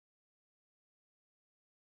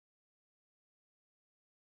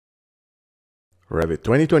Revit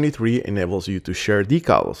 2023 enables you to share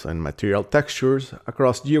decals and material textures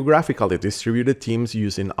across geographically distributed teams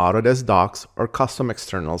using Autodesk Docs or custom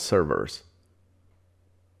external servers.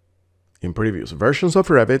 In previous versions of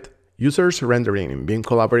Revit, users rendering in BIM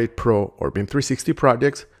Collaborate Pro or BIM 360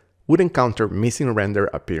 projects would encounter missing render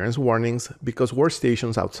appearance warnings because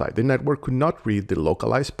workstations outside the network could not read the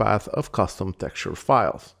localized path of custom texture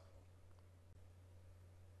files.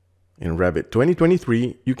 In Revit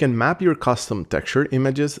 2023, you can map your custom texture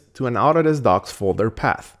images to an Autodesk Docs folder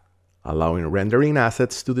path, allowing rendering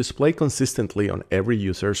assets to display consistently on every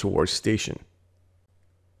user's workstation.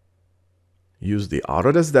 Use the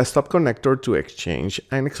Autodesk Desktop Connector to exchange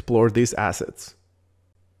and explore these assets.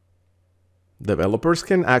 Developers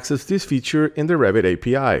can access this feature in the Revit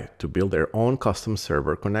API to build their own custom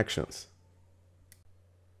server connections.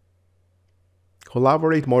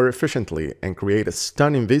 Collaborate more efficiently and create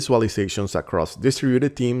stunning visualizations across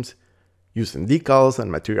distributed teams using decals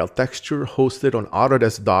and material texture hosted on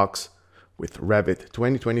Autodesk Docs with Revit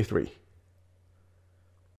 2023.